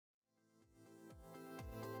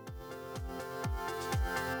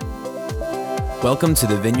Welcome to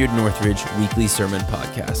the Vineyard Northridge Weekly Sermon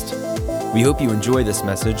Podcast. We hope you enjoy this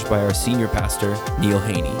message by our senior pastor, Neil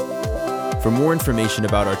Haney. For more information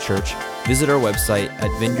about our church, visit our website at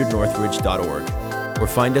vineyardnorthridge.org or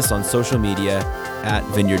find us on social media at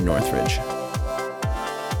Vineyard Northridge.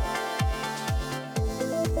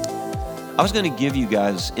 I was going to give you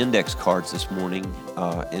guys index cards this morning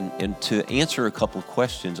and to answer a couple of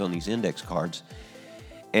questions on these index cards.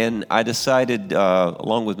 And I decided,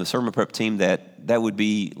 along with the sermon prep team, that would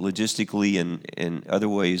be logistically and other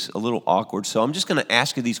ways a little awkward. So I'm just going to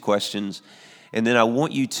ask you these questions, and then I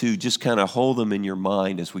want you to just kind of hold them in your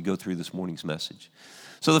mind as we go through this morning's message.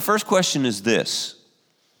 So the first question is this,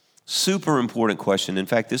 super important question. In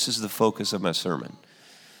fact, this is the focus of my sermon.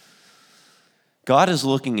 God is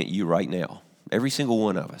looking at you right now, every single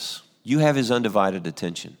one of us. You have his undivided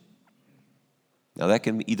attention. Now that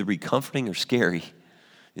can either be comforting or scary,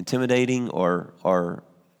 intimidating or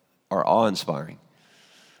awe-inspiring.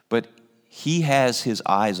 But he has his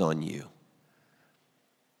eyes on you.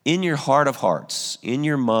 In your heart of hearts, in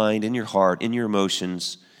your mind, in your heart, in your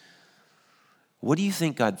emotions, what do you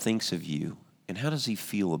think God thinks of you, and how does he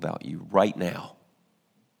feel about you right now?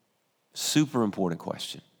 Super important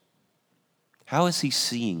question. How is he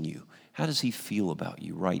seeing you? How does he feel about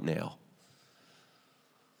you right now?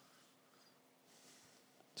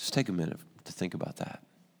 Just take a minute to think about that.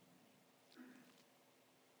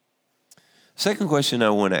 Second question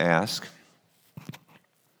I want to ask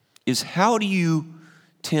is, how do you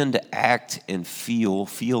tend to act and feel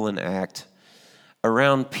and act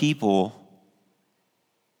around people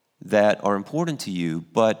that are important to you,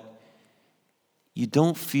 but you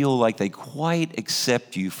don't feel like they quite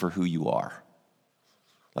accept you for who you are?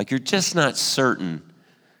 Like you're just not certain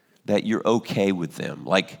that you're okay with them.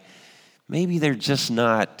 Like maybe they're just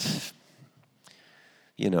not,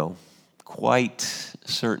 quite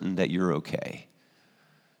certain that you're okay,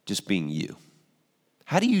 just being you.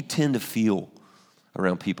 How do you tend to feel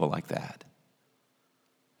around people like that?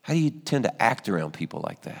 How do you tend to act around people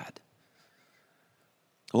like that?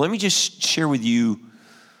 Well, let me just share with you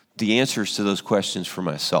the answers to those questions for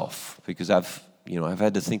myself, because I've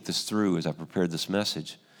had to think this through as I prepared this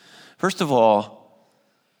message. First of all,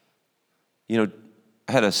 I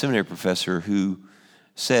had a seminary professor who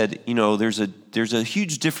said, there's a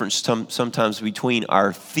huge difference sometimes between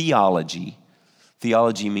our theology.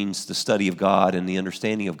 Theology means the study of God and the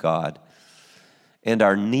understanding of God, and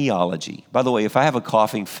our neology. By the way, if I have a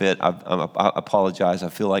coughing fit, I apologize. I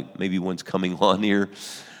feel like maybe one's coming on here,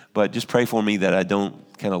 but just pray for me that I don't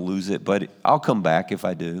kind of lose it. But I'll come back if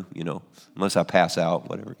I do, unless I pass out,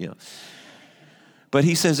 whatever, But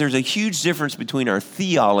he says there's a huge difference between our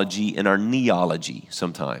theology and our neology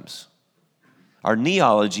sometimes. Our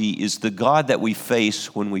neology is the God that we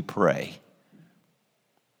face when we pray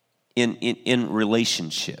in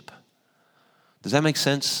relationship. Does that make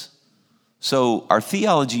sense? So our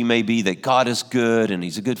theology may be that God is good and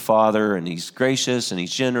he's a good father and he's gracious and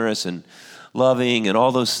he's generous and loving and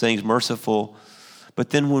all those things, merciful. But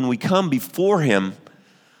then when we come before him,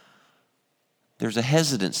 there's a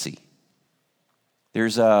hesitancy.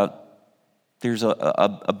 There's a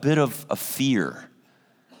bit of a fear.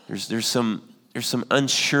 There's some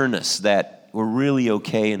unsureness that we're really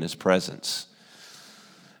okay in his presence.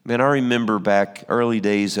 Man, I remember back early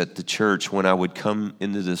days at the church when I would come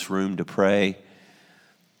into this room to pray,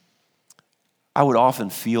 I would often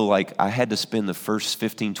feel like I had to spend the first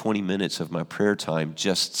 15, 20 minutes of my prayer time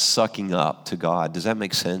just sucking up to God. Does that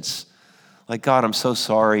make sense? Like, God, I'm so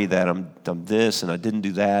sorry that I'm this and I didn't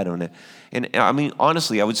do that. And I mean,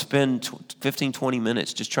 honestly, I would spend 15, 20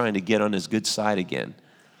 minutes just trying to get on his good side again,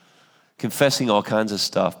 confessing all kinds of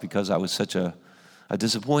stuff because I was such a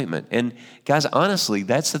disappointment. And guys, honestly,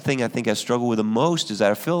 that's the thing I think I struggle with the most, is that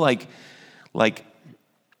I feel like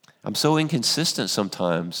I'm so inconsistent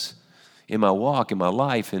sometimes in my walk, in my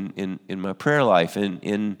life, in my prayer life,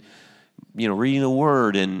 in reading the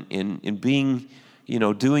Word, and in being,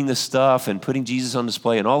 doing this stuff and putting Jesus on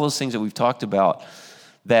display and all those things that we've talked about,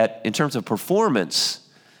 that in terms of performance,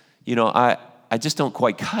 I just don't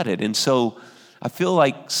quite cut it. And so I feel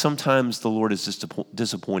like sometimes the Lord is just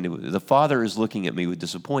disappointed with it. The Father is looking at me with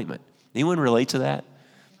disappointment. Anyone relate to that?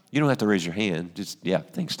 You don't have to raise your hand.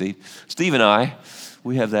 Thanks, Steve. Steve and I,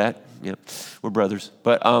 we have that. Yeah, we're brothers.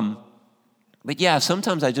 But yeah,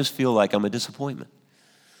 sometimes I just feel like I'm a disappointment.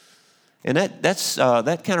 And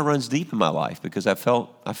that kind of runs deep in my life, because I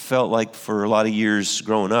felt like for a lot of years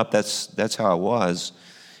growing up, that's how I was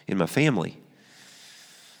in my family.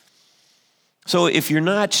 So if you're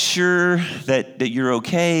not sure that you're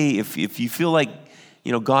okay, if you feel like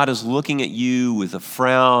God is looking at you with a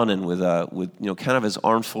frown and with kind of his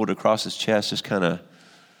arms folded across his chest, just kind of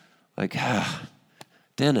like,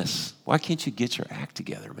 Dennis, why can't you get your act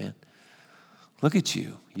together, man? Look at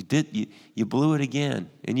you. You blew it again,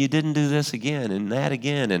 and you didn't do this again and that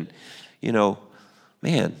again, and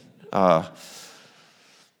man. I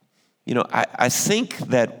think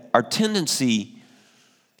that our tendency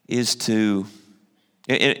is to,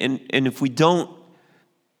 and if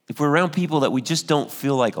we're around people that we just don't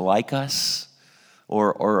feel like us,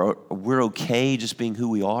 or we're okay just being who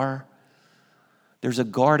we are, there's a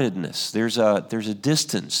guardedness, there's a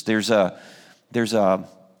distance, there's some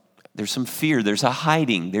fear, there's a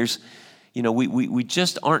hiding, we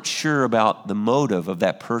just aren't sure about the motive of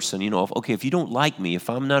that person. If you don't like me, if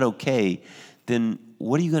I'm not okay, then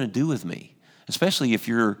what are you going to do with me? Especially if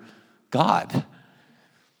you're God.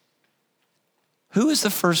 Who are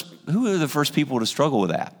the first people to struggle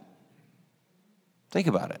with that? Think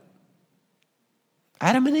about it.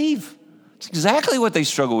 Adam and Eve. It's exactly what they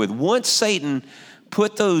struggle with. Once Satan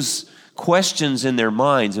put those questions in their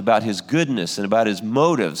minds about his goodness and about his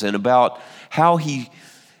motives and about how he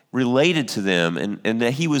related to them and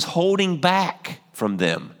that he was holding back from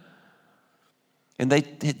them. And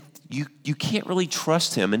you can't really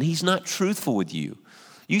trust him, and he's not truthful with you.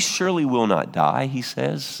 You surely will not die, he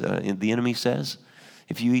says, the enemy says,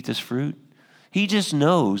 if you eat this fruit. He just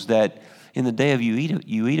knows that in the day of you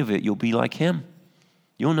eat of it, you'll be like him.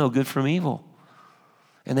 You'll know good from evil.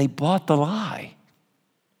 And they bought the lie.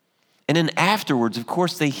 And then afterwards, of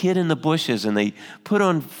course, they hid in the bushes and they put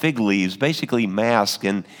on fig leaves, basically mask,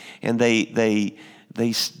 and they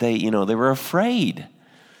were afraid.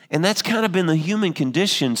 And that's kind of been the human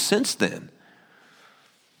condition since then.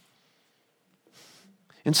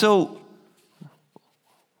 And so,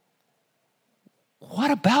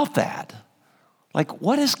 what about that?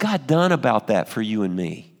 What has God done about that for you and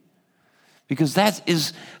me? Because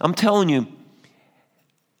I'm telling you,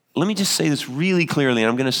 let me just say this really clearly, and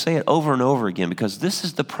I'm going to say it over and over again because this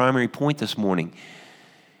is the primary point this morning.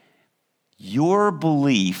 Your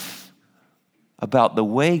belief about the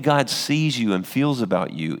way God sees you and feels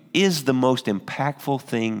about you is the most impactful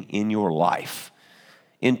thing in your life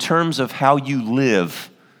in terms of how you live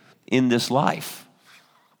in this life,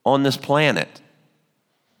 on this planet.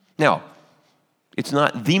 Now, it's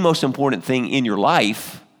not the most important thing in your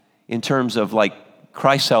life in terms of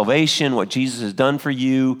Christ's salvation, what Jesus has done for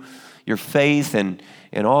you, your faith, and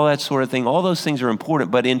all that sort of thing. All those things are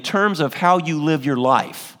important. But in terms of how you live your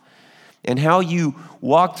life and how you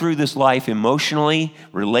walk through this life emotionally,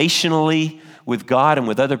 relationally, with God and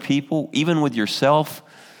with other people, even with yourself,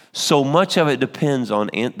 so much of it depends on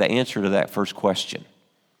the answer to that first question.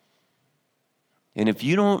 And if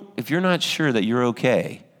you're not sure that you're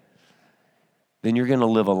okay, then you're going to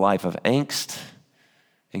live a life of angst,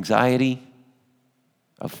 anxiety,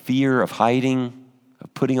 of fear, of hiding,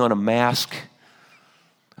 of putting on a mask,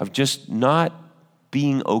 of just not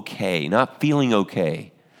being okay, not feeling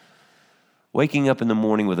okay. Waking up in the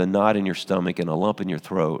morning with a knot in your stomach and a lump in your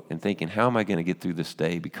throat and thinking, how am I going to get through this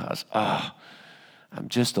day? Because, I'm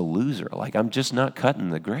just a loser. I'm just not cutting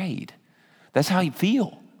the grade. That's how you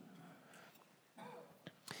feel.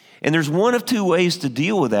 And there's one of two ways to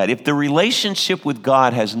deal with that. If the relationship with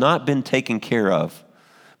God has not been taken care of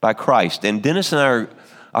by Christ, and Dennis and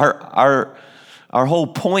our whole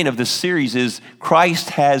point of this series is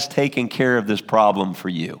Christ has taken care of this problem for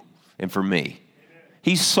you and for me.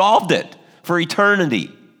 He solved it for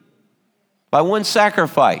eternity by one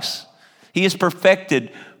sacrifice. He has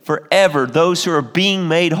perfected forever those who are being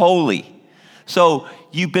made holy. So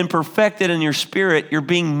you've been perfected in your spirit, you're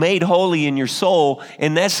being made holy in your soul,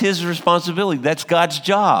 and that's his responsibility. That's God's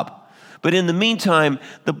job. But in the meantime,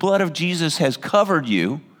 the blood of Jesus has covered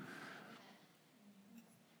you.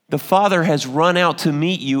 The Father has run out to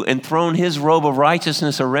meet you and thrown his robe of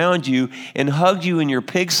righteousness around you and hugged you in your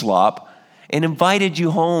pig slop and invited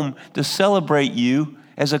you home to celebrate you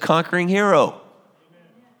as a conquering hero.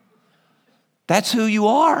 That's who you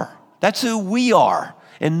are. That's who we are.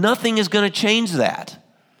 And nothing is going to change that.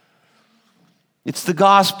 It's the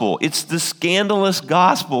gospel. It's the scandalous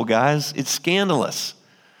gospel, guys. It's scandalous.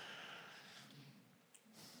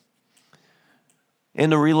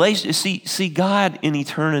 And the relation, see God in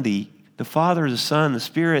eternity, the Father, the Son, the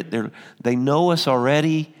Spirit, they know us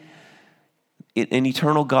already. An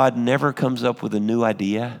eternal God never comes up with a new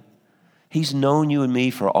idea. He's known you and me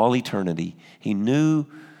for all eternity. He knew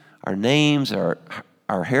our names, our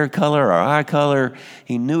hair color, our eye color.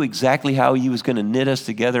 He knew exactly how he was going to knit us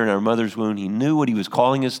together in our mother's womb. He knew what he was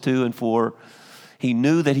calling us to and for. He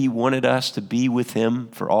knew that he wanted us to be with him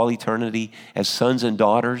for all eternity as sons and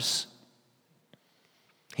daughters.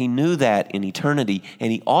 He knew that in eternity,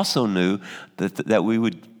 and he also knew that we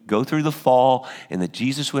would go through the fall and that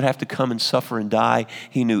Jesus would have to come and suffer and die.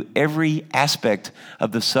 He knew every aspect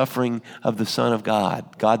of the suffering of the Son of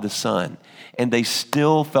God, God the Son, and they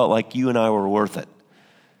still felt like you and I were worth it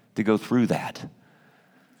to go through that.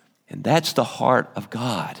 And that's the heart of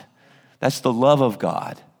God. That's the love of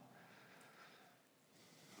God.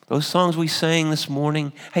 Those songs we sang this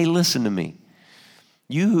morning, hey, listen to me.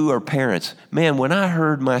 You who are parents, man, when I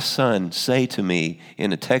heard my son say to me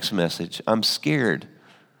in a text message, I'm scared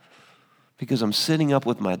because I'm sitting up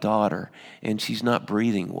with my daughter and she's not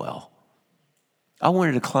breathing well. I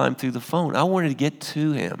wanted to climb through the phone. I wanted to get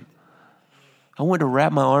to him. I wanted to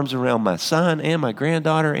wrap my arms around my son and my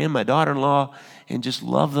granddaughter and my daughter-in-law and just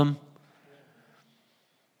love them.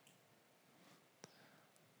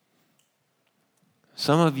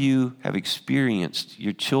 Some of you have experienced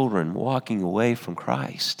your children walking away from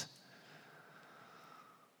Christ,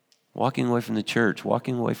 walking away from the church,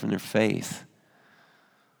 walking away from their faith.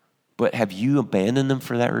 But have you abandoned them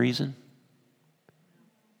for that reason?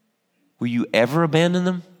 Will you ever abandon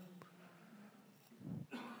them?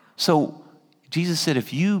 So Jesus said,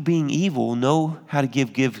 if you, being evil, know how to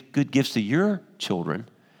give good gifts to your children,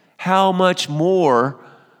 how much more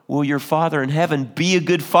will your Father in heaven be a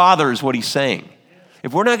good father, is what he's saying.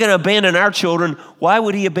 If we're not going to abandon our children, why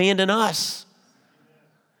would he abandon us?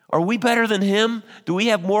 Are we better than him? Do we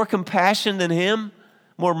have more compassion than him?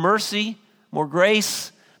 More mercy? More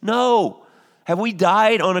grace? No. Have we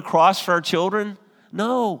died on a cross for our children?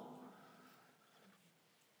 No.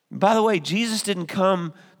 By the way, Jesus didn't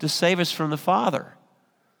come to save us from the Father.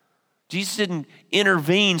 Jesus didn't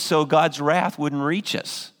intervene so God's wrath wouldn't reach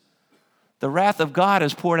us. The wrath of God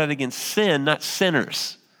is poured out against sin, not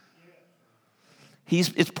sinners.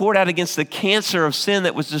 It's poured out against the cancer of sin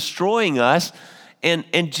that was destroying us,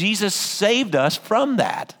 and Jesus saved us from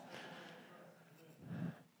that.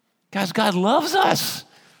 Guys, God loves us.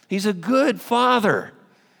 He's a good Father.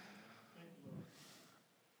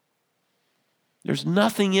 There's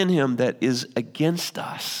nothing in him that is against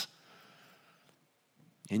us.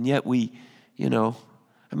 And yet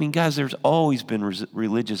guys, there's always been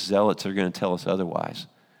religious zealots that are going to tell us otherwise.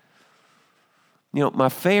 My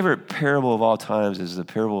favorite parable of all times is the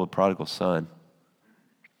parable of the prodigal son.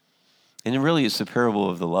 And it really is the parable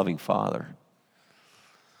of the loving father.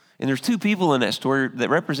 And there's two people in that story that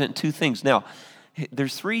represent two things. Now,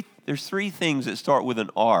 there's three things that start with an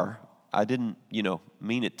R. I didn't,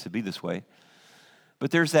 mean it to be this way.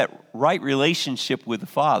 But there's that right relationship with the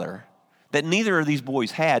Father that neither of these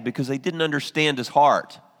boys had because they didn't understand his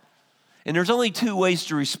heart. And there's only two ways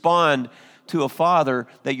to respond to a father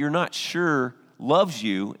that you're not sure loves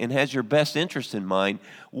you and has your best interest in mind.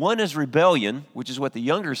 One is rebellion, which is what the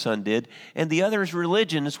younger son did, and the other is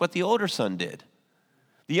religion, it's what the older son did.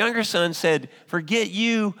 The younger son said, forget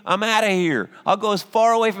you, I'm out of here. I'll go as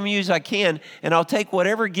far away from you as I can, and I'll take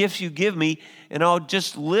whatever gifts you give me, and I'll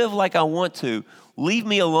just live like I want to. Leave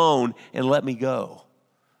me alone and let me go.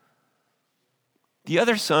 The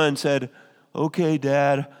other son said, okay,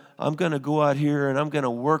 Dad, I'm going to go out here and I'm going to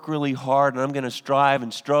work really hard and I'm going to strive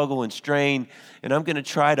and struggle and strain and I'm going to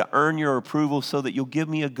try to earn your approval so that you'll give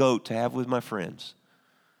me a goat to have with my friends.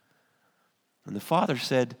 And the father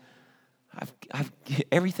said,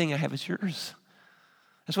 everything I have is yours.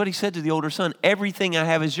 That's what he said to the older son. Everything I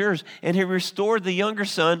have is yours. And he restored the younger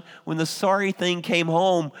son when the sorry thing came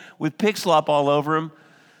home with pig slop all over him,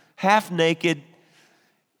 half naked,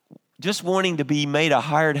 just wanting to be made a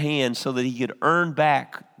hired hand so that he could earn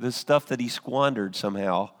back the stuff that he squandered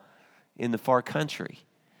somehow in the far country.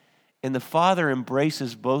 And the father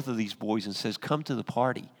embraces both of these boys and says, come to the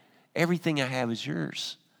party. Everything I have is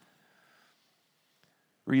yours.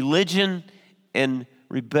 Religion and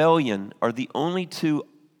rebellion are the only two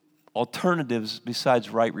alternatives besides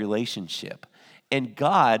right relationship. And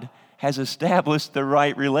God has established the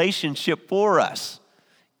right relationship for us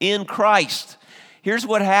in Christ. Here's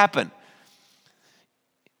what happened.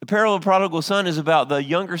 The parable of the prodigal son is about the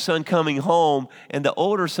younger son coming home and the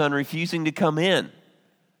older son refusing to come in.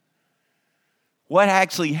 What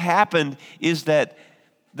actually happened is that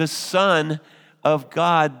the Son of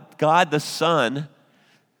God, God the Son,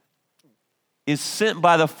 is sent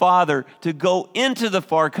by the Father to go into the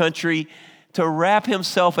far country to wrap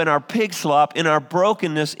himself in our pig slop, in our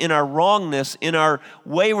brokenness, in our wrongness, in our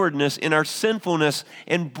waywardness, in our sinfulness,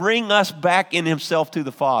 and bring us back in himself to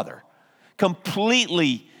the Father.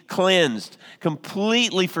 Completely cleansed,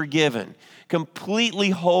 completely forgiven, completely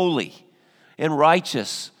holy and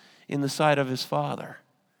righteous in the sight of his Father.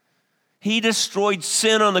 He destroyed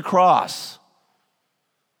sin on the cross.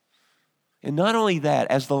 And not only that,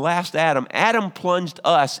 as the last Adam, Adam plunged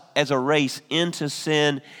us as a race into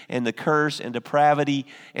sin and the curse and depravity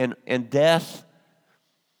and death.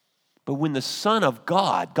 But when the Son of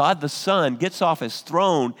God, God the Son, gets off his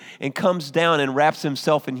throne and comes down and wraps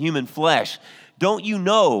himself in human flesh, don't you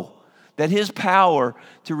know that his power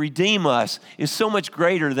to redeem us is so much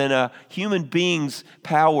greater than a human being's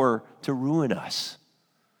power to ruin us?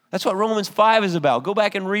 That's what Romans 5 is about. Go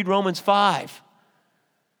back and read Romans 5.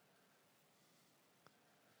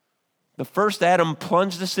 The first Adam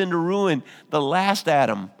plunged us into ruin. The last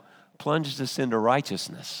Adam plunged us into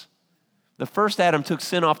righteousness. The first Adam took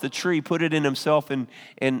sin off the tree, put it in himself, and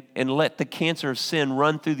let the cancer of sin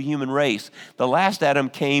run through the human race. The last Adam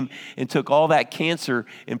came and took all that cancer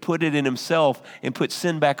and put it in himself and put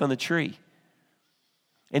sin back on the tree.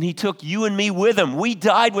 And he took you and me with him. We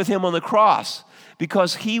died with him on the cross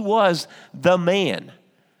because he was the man,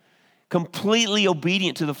 completely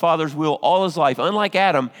obedient to the Father's will all his life. Unlike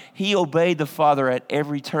Adam, he obeyed the Father at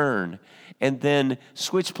every turn and then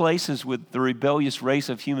switched places with the rebellious race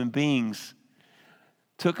of human beings,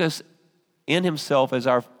 took us in himself as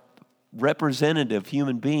our representative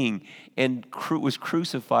human being and was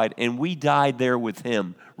crucified, and we died there with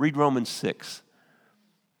him. Read Romans 6.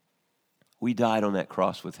 We died on that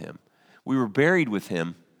cross with him. We were buried with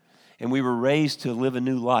him, and we were raised to live a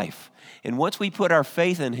new life. And once we put our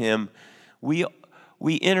faith in him, we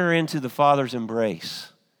enter into the Father's embrace.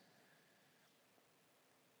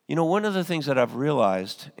 You know, one of the things that I've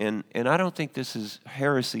realized, and I don't think this is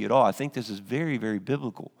heresy at all, I think this is very, very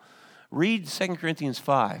biblical. Read 2 Corinthians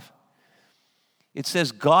 5. It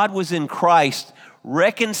says, God was in Christ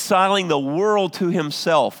reconciling the world to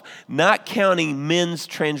himself, not counting men's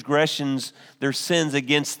transgressions, their sins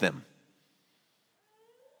against them.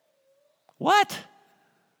 What?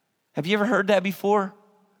 Have you ever heard that before?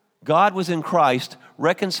 God was in Christ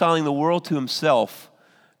reconciling the world to himself,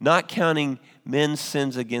 not counting men's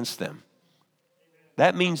sins against them.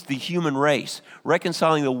 That means the human race,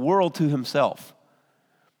 reconciling the world to himself.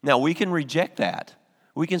 Now, we can reject that.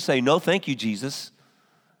 We can say, no, thank you, Jesus.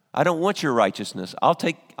 I don't want your righteousness.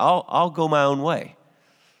 I'll go my own way.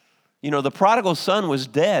 You know, the prodigal son was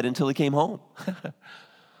dead until he came home.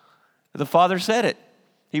 The father said it.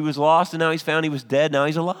 He was lost and now he's found. He was dead, now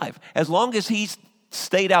he's alive. As long as he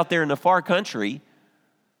stayed out there in the far country,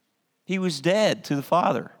 he was dead to the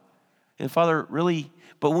father. And the father really,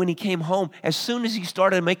 but when he came home, as soon as he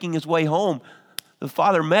started making his way home, the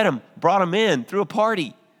father met him, brought him in, threw a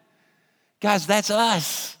party. Guys, that's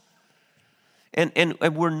us. And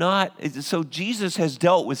we're not, so Jesus has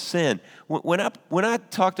dealt with sin. When I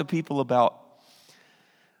talk to people about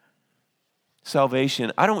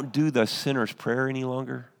salvation, I don't do the sinner's prayer any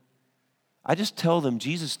longer. I just tell them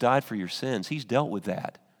Jesus died for your sins. He's dealt with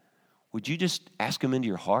that. Would you just ask him into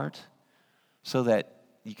your heart so that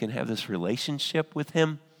you can have this relationship with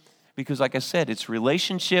him? Because like I said, it's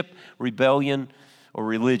relationship, rebellion, or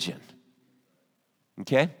religion.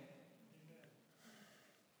 Okay?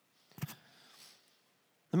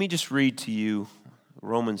 Let me just read to you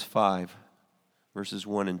Romans 5, verses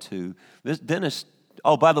 1 and 2. Dennis,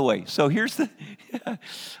 oh, by the way, so here's the,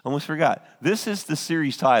 almost forgot. This is the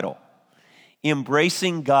series title,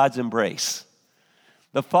 Embracing God's Embrace.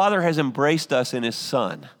 The Father has embraced us in his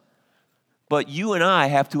Son, but you and I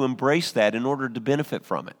have to embrace that in order to benefit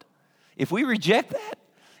from it. If we reject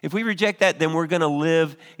that, then we're going to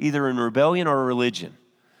live either in rebellion or religion.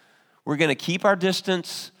 We're going to keep our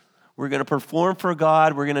distance. We're going to perform for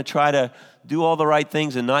God. We're going to try to do all the right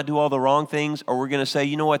things and not do all the wrong things. Or we're going to say,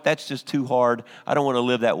 you know what, that's just too hard. I don't want to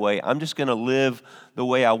live that way. I'm just going to live the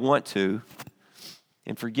way I want to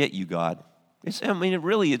and forget you, God. It's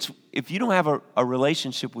if you don't have a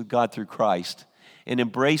relationship with God through Christ and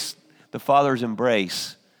embrace the Father's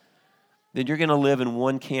embrace, then you're going to live in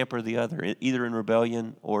one camp or the other, either in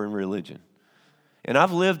rebellion or in religion. And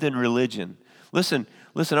I've lived in religion. Listen,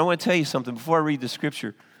 I want to tell you something. Before I read the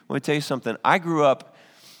scripture, I want to tell you something. I grew up,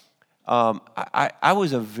 I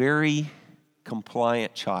was a very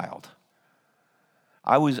compliant child.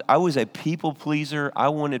 I was a people pleaser. I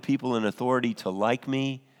wanted people in authority to like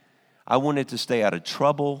me. I wanted to stay out of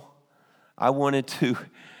trouble. I wanted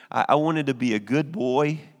to be a good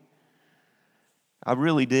boy. I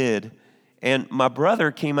really did. And my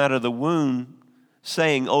brother came out of the womb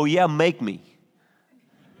saying, oh yeah, make me.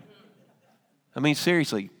 I mean,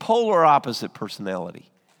 seriously, polar opposite personality.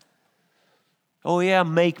 Oh yeah,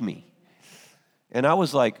 make me. And I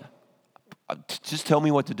was like, just tell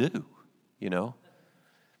me what to do, you know.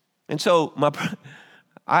 And so my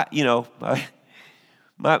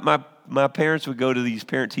parents would go to these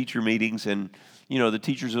parent-teacher meetings, and the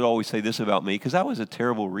teachers would always say this about me, because I was a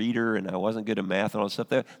terrible reader and I wasn't good at math and all that stuff.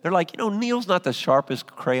 They're like, Neil's not the sharpest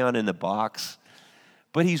crayon in the box,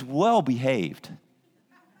 but he's well behaved.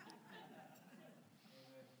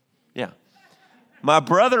 Yeah. My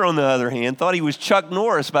brother, on the other hand, thought he was Chuck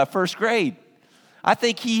Norris by first grade. I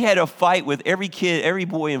think he had a fight with every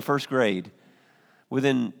boy in first grade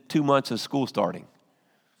within 2 months of school starting.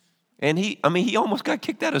 And he almost got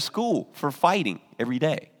kicked out of school for fighting every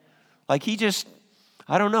day. Like he just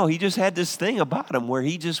had this thing about him where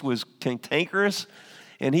he just was cantankerous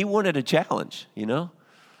and he wanted a challenge,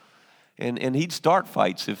 And he'd start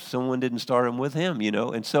fights if someone didn't start them with him,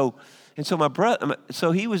 And so my brother,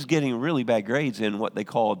 so he was getting really bad grades in what they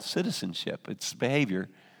called citizenship. It's behavior.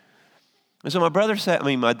 And so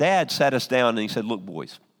my dad sat us down and he said, "Look,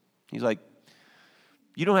 boys," he's like,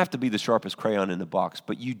 "you don't have to be the sharpest crayon in the box,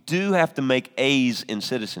 but you do have to make A's in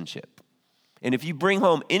citizenship. And if you bring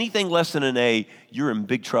home anything less than an A, you're in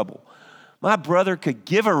big trouble." My brother could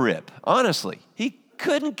give a rip, honestly. He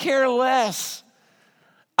couldn't care less.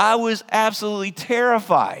 I was absolutely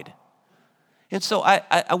terrified. And so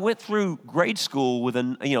I went through grade school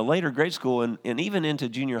later grade school and even into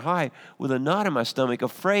junior high with a knot in my stomach,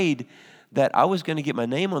 afraid that I was going to get my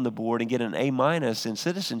name on the board and get an A- in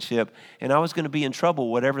citizenship, and I was going to be in trouble,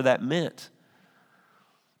 whatever that meant.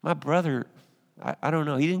 My brother, I don't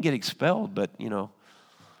know, he didn't get expelled, but,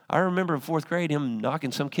 I remember in fourth grade him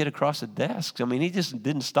knocking some kid across the desk. He just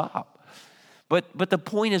didn't stop. But the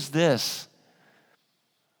point is this,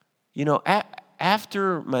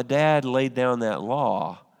 after my dad laid down that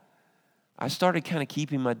law, I started kind of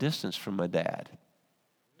keeping my distance from my dad.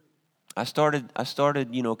 I started,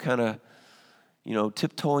 kind of,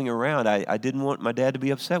 tiptoeing around. I didn't want my dad to be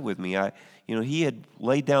upset with me. He had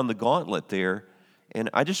laid down the gauntlet there, and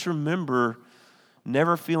I just remember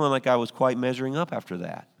never feeling like I was quite measuring up after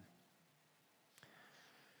that.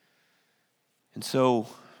 And so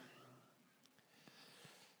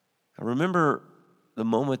I remember the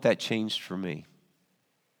moment that changed for me.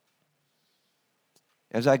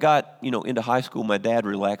 As I got, into high school, my dad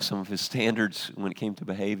relaxed some of his standards when it came to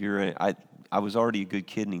behavior. I was already a good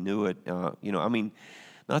kid, and he knew it.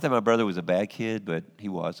 Not that my brother was a bad kid, but he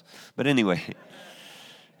was. But anyway,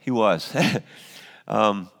 he was.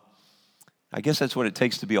 I guess that's what it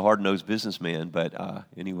takes to be a hard-nosed businessman. But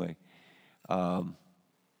anyway,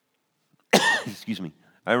 excuse me.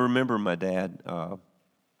 I remember my dad. I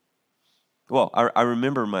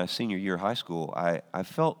remember my senior year of high school. I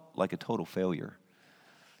felt like a total failure.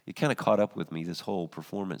 It kind of caught up with me, this whole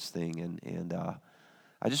performance thing, and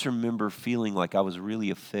I just remember feeling like I was really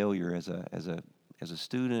a failure as a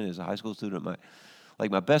student, as a high school student.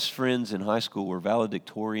 My best friends in high school were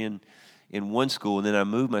valedictorian in one school, and then I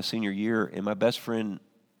moved my senior year, and my best friend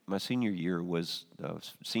my senior year was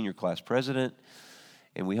senior class president,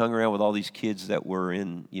 and we hung around with all these kids that were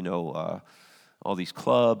in all these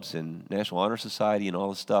clubs and National Honor Society and all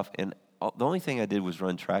this stuff, and the only thing I did was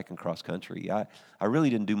run track and cross country. I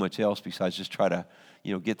really didn't do much else besides just try to,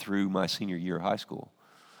 get through my senior year of high school.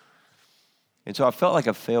 And so I felt like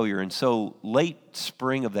a failure. And so late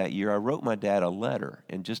spring of that year, I wrote my dad a letter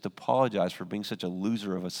and just apologized for being such a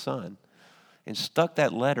loser of a son and stuck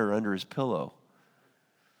that letter under his pillow.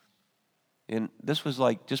 And this was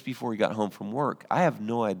like just before he got home from work. I have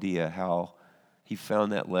no idea how he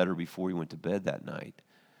found that letter before he went to bed that night.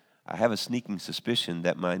 I have a sneaking suspicion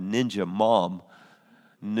that my ninja mom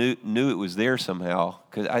knew it was there somehow,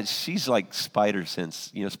 because she's like spidey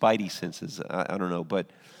senses. I don't know,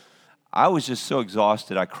 but I was just so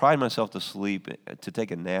exhausted. I cried myself to sleep to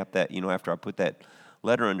take a nap after I put that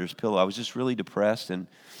letter under his pillow. I was just really depressed, and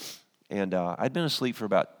I'd been asleep for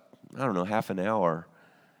about, half an hour,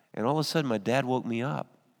 and all of a sudden my dad woke me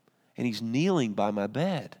up, and he's kneeling by my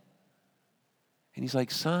bed, and he's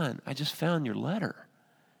like, "Son, I just found your letter."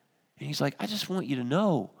 And he's like, "I just want you to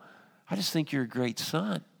know, I just think you're a great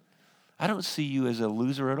son. I don't see you as a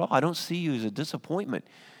loser at all. I don't see you as a disappointment.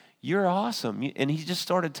 You're awesome." And he just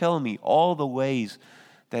started telling me all the ways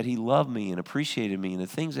that he loved me and appreciated me and the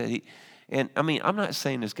things that I'm not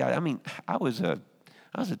saying this guy, I was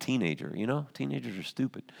a teenager, Teenagers are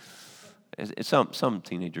stupid. Some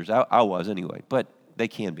teenagers, I was anyway, but they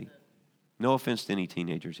can be. No offense to any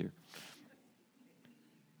teenagers here.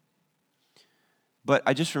 But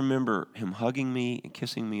I just remember him hugging me and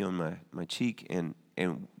kissing me on my cheek, and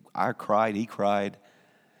I cried, he cried.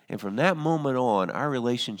 And from that moment on, our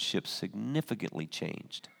relationship significantly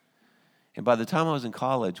changed. And by the time I was in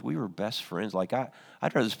college, we were best friends. Like, I'd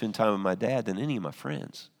rather spend time with my dad than any of my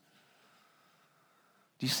friends.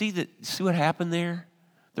 Do you see what happened there?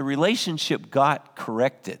 The relationship got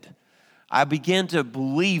corrected. I began to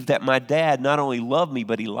believe that my dad not only loved me,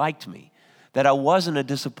 but he liked me, that I wasn't a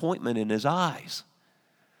disappointment in his eyes,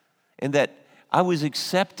 and that I was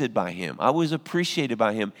accepted by him. I was appreciated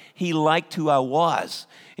by him. He liked who I was,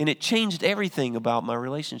 and it changed everything about my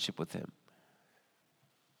relationship with him.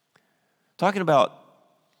 Talking about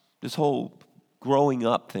this whole growing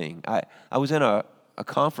up thing, I was in a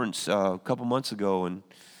conference a couple months ago, and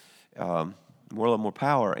More Love, More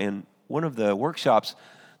Power, and one of the workshops,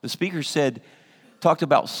 the speaker talked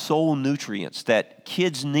about soul nutrients that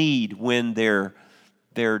kids need when they're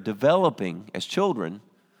developing as children.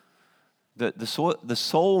 The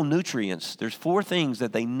soul nutrients, there's 4 things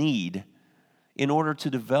that they need in order to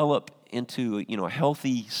develop into a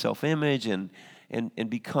healthy self-image and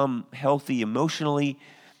become healthy emotionally.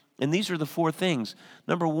 And these are the 4 things.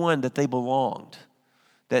 Number 1, that they belonged,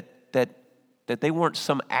 that they weren't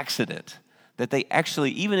some accident, that they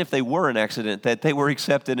actually, even if they were an accident, that they were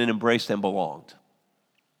accepted and embraced and belonged.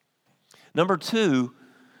 Number 2,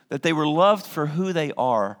 that they were loved for who they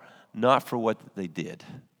are, not for what they did.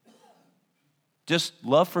 Just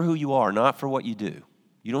love for who you are, not for what you do.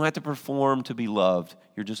 You don't have to perform to be loved.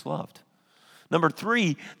 You're just loved. Number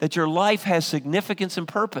 3, that your life has significance and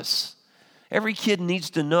purpose. Every kid needs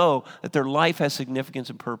to know that their life has significance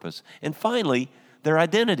and purpose. And finally, their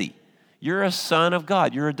identity. You're a son of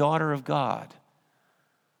God. You're a daughter of God.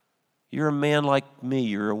 You're a man like me.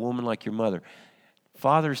 You're a woman like your mother.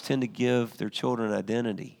 Fathers tend to give their children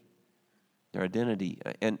identity, their identity.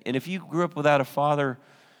 And if you grew up without a father,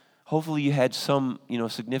 hopefully you had some,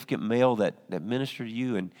 significant male that ministered to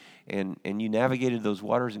you and you navigated those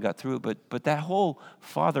waters and got through it. But that whole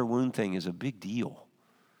father wound thing is a big deal.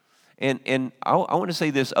 And I want to say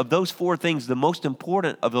this, of those 4 things, the most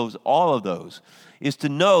important of all of those, is to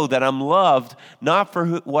know that I'm loved not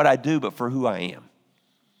for what I do, but for who I am.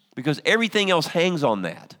 Because everything else hangs on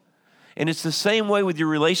that. And it's the same way with your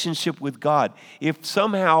relationship with God. If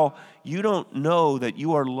somehow you don't know that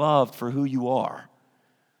you are loved for who you are,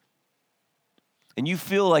 and you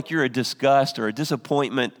feel like you're a disgust or a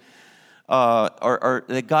disappointment, or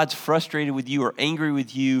that God's frustrated with you or angry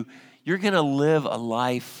with you, you're going to live a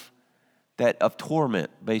life of torment,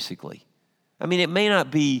 basically. I mean, it may not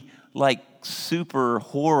be like super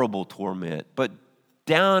horrible torment, but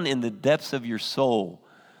down in the depths of your soul,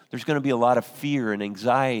 there's going to be a lot of fear and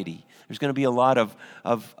anxiety. There's going to be a lot of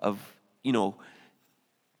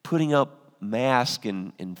putting up masks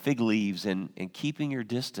and fig leaves and keeping your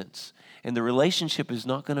distance. And the relationship is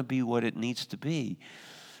not going to be what it needs to be.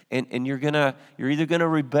 And you're either going to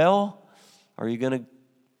rebel or you're going to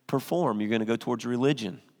perform. You're going to go towards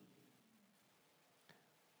religion.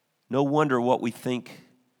 No wonder what we think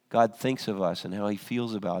God thinks of us and how he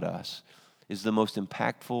feels about us is the most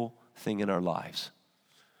impactful thing in our lives.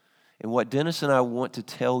 And what Dennis and I want to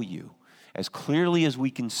tell you as clearly as we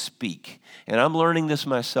can speak, and I'm learning this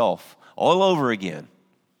myself all over again.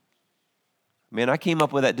 Man, I came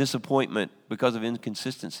up with that disappointment because of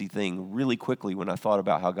inconsistency thing really quickly when I thought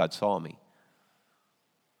about how God saw me.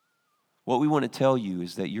 What we want to tell you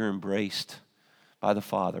is that you're embraced by the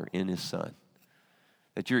Father in his Son.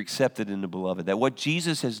 That you're accepted in the Beloved. That what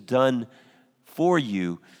Jesus has done for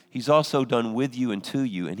you, he's also done with you and to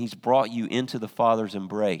you. And he's brought you into the Father's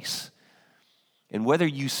embrace. And whether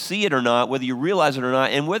you see it or not, whether you realize it or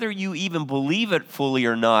not, and whether you even believe it fully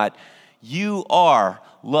or not, you are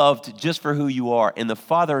loved just for who you are. And the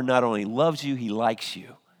Father not only loves you, he likes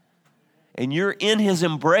you. And you're in his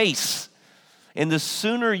embrace. And the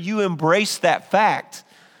sooner you embrace that fact,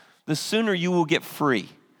 the sooner you will get free.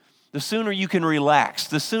 The sooner you can relax,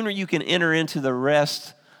 the sooner you can enter into the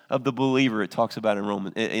rest of the believer, it talks about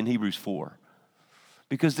in Hebrews 4.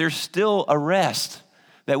 Because there's still a rest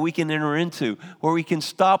that we can enter into where we can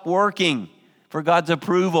stop working for God's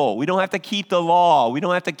approval. We don't have to keep the law. We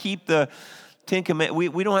don't have to keep the 10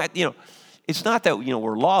 Commandments. We don't have, it's not that,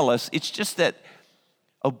 we're lawless. It's just that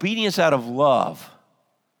obedience out of love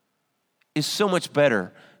is so much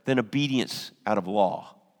better than obedience out of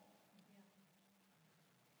law.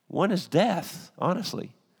 One is death,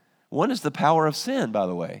 honestly. One is the power of sin, by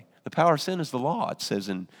the way. The power of sin is the law, it says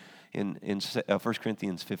in 1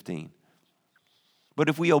 Corinthians 15. But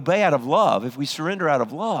if we obey out of love, if we surrender out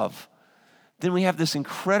of love, then we have this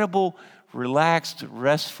incredible, relaxed,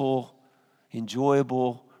 restful,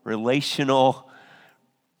 enjoyable, relational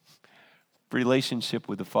relationship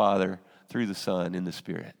with the Father through the Son in the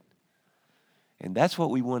Spirit. And that's what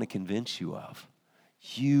we want to convince you of.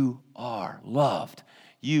 You are loved.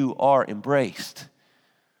 You are embraced.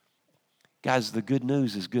 Guys, the good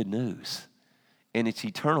news is good news. And it's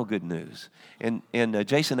eternal good news. And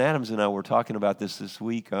Jason Adams and I were talking about this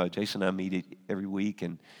week. Jason and I meet every week.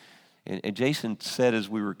 And And Jason said as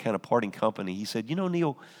we were kind of parting company, he said,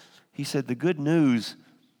 Neil, he said, the good news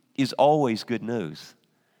is always good news.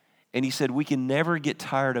 And he said, we can never get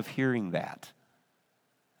tired of hearing that.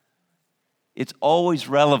 It's always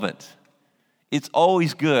relevant. It's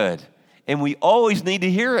always good. And we always need to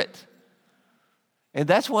hear it. And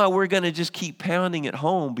that's why we're going to just keep pounding it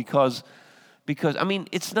home because I mean,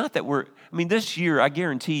 it's not that this year, I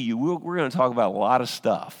guarantee you, we're going to talk about a lot of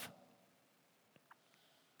stuff.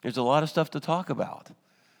 There's a lot of stuff to talk about.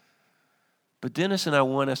 But Dennis and I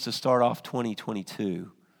want us to start off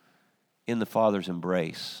 2022 in the Father's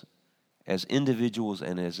embrace as individuals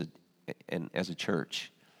and as a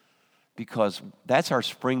church, because that's our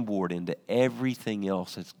springboard into everything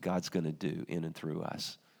else that God's going to do in and through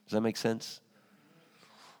us. Does that make sense?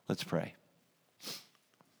 Let's pray.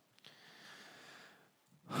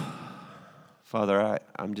 Father,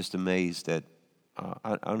 I'm just amazed that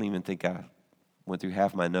I don't even think I went through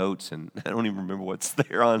half my notes, and I don't even remember what's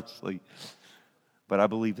there, honestly. But I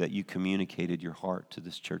believe that you communicated your heart to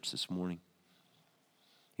this church this morning.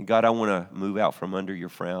 And God, I want to move out from under your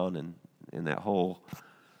frown and that whole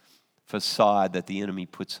facade that the enemy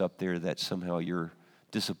puts up there that somehow you're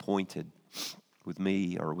disappointed with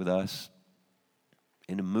me or with us.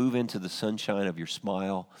 And to move into the sunshine of your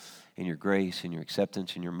smile and your grace and your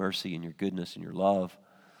acceptance and your mercy and your goodness and your love.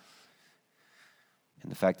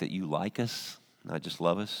 And the fact that you like us, not just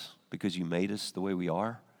love us, because you made us the way we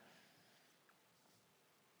are.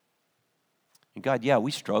 And God, yeah,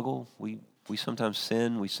 we struggle. We sometimes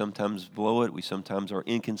sin. We sometimes blow it. We sometimes are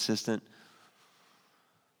inconsistent.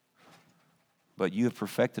 But you have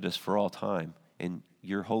perfected us for all time. And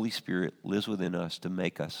your Holy Spirit lives within us to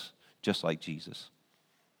make us just like Jesus.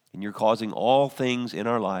 And you're causing all things in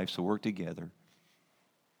our lives to work together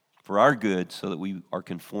for our good so that we are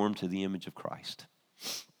conformed to the image of Christ.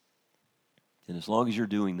 And as long as you're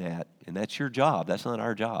doing that, and that's your job, that's not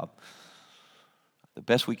our job. The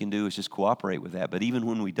best we can do is just cooperate with that. But even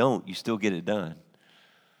when we don't, you still get it done.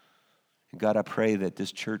 And God, I pray that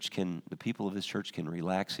the people of this church can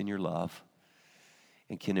relax in your love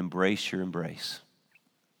and can embrace your embrace.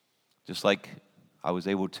 Just like I was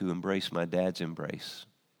able to embrace my dad's embrace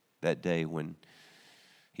that day when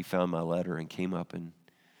he found my letter and came up and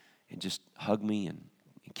just hugged me and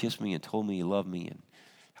kissed me and told me he loved me and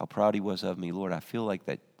how proud he was of me. Lord, I feel like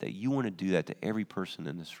that you want to do that to every person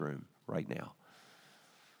in this room right now.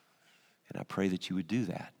 And I pray that you would do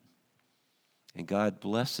that. And God,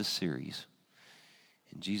 bless this series.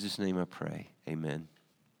 In Jesus' name I pray. Amen.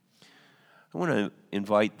 I want to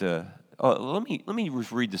invite let me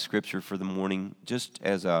just read the scripture for the morning, just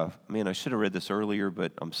as I should have read this earlier,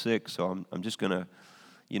 but I'm sick, so I'm just going to,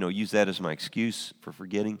 use that as my excuse for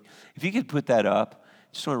forgetting. If you could put that up,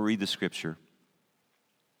 just want to read the scripture.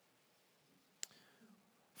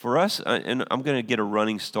 For us, and I'm going to get a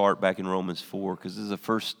running start back in Romans 4, because this is the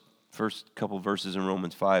first couple of verses in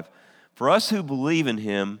Romans 5. For us who believe in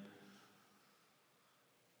him,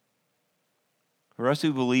 for us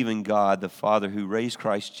who believe in God, the Father, who raised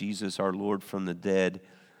Christ Jesus, our Lord, from the dead,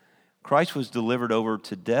 Christ was delivered over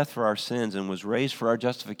to death for our sins and was raised for our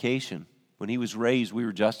justification. When he was raised, we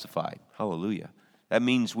were justified. Hallelujah. That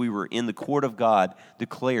means we were in the court of God,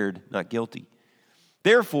 declared not guilty.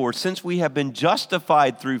 Therefore, since we have been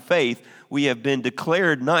justified through faith, we have been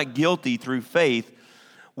declared not guilty through faith,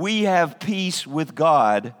 we have peace with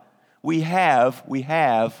God. We have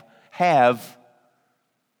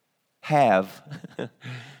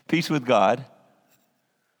peace with God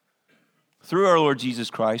through our Lord Jesus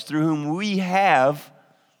Christ, through whom we have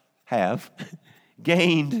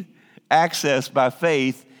gained access by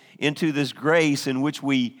faith into this grace in which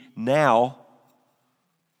we now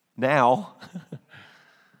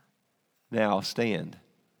stand.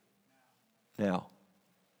 Now.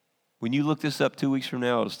 When you look this up 2 weeks from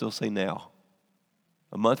now, it'll still say now.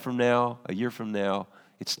 A month from now, a year from now,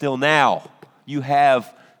 it's still now. You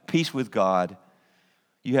have peace with God.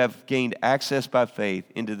 You have gained access by faith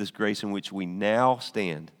into this grace in which we now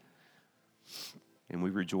stand. And we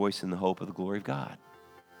rejoice in the hope of the glory of God.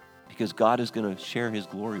 Because God is going to share his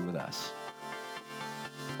glory with us.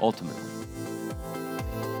 Ultimately.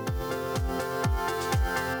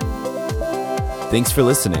 Thanks for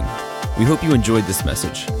listening. We hope you enjoyed this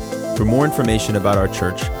message. For more information about our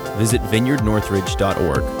church, visit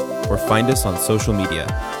vineyardnorthridge.org or find us on social media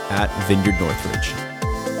 @VineyardNorthridge.